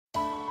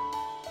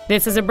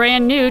This is a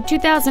brand new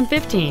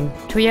 2015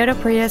 Toyota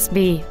Prius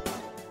B.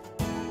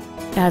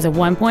 It has a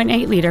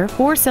 1.8-liter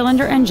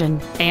four-cylinder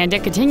engine and a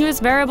continuous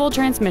variable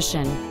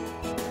transmission.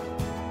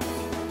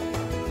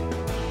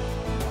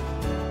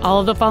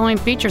 All of the following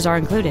features are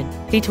included: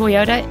 the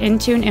Toyota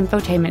Entune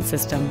infotainment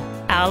system,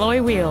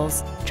 alloy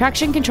wheels,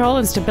 traction control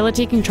and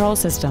stability control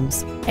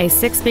systems, a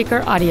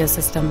 6-speaker audio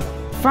system,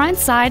 front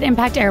side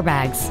impact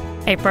airbags,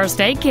 a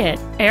first aid kit,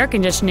 air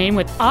conditioning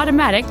with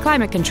automatic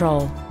climate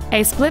control,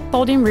 a split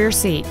folding rear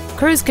seat,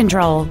 cruise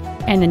control,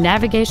 and the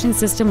navigation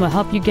system will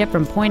help you get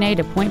from point A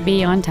to point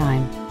B on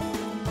time.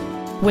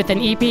 With an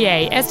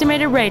EPA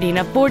estimated rating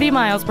of 40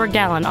 miles per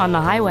gallon on the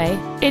highway,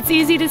 it's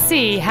easy to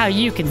see how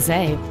you can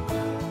save.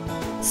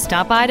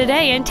 Stop by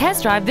today and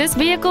test drive this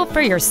vehicle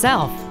for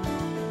yourself.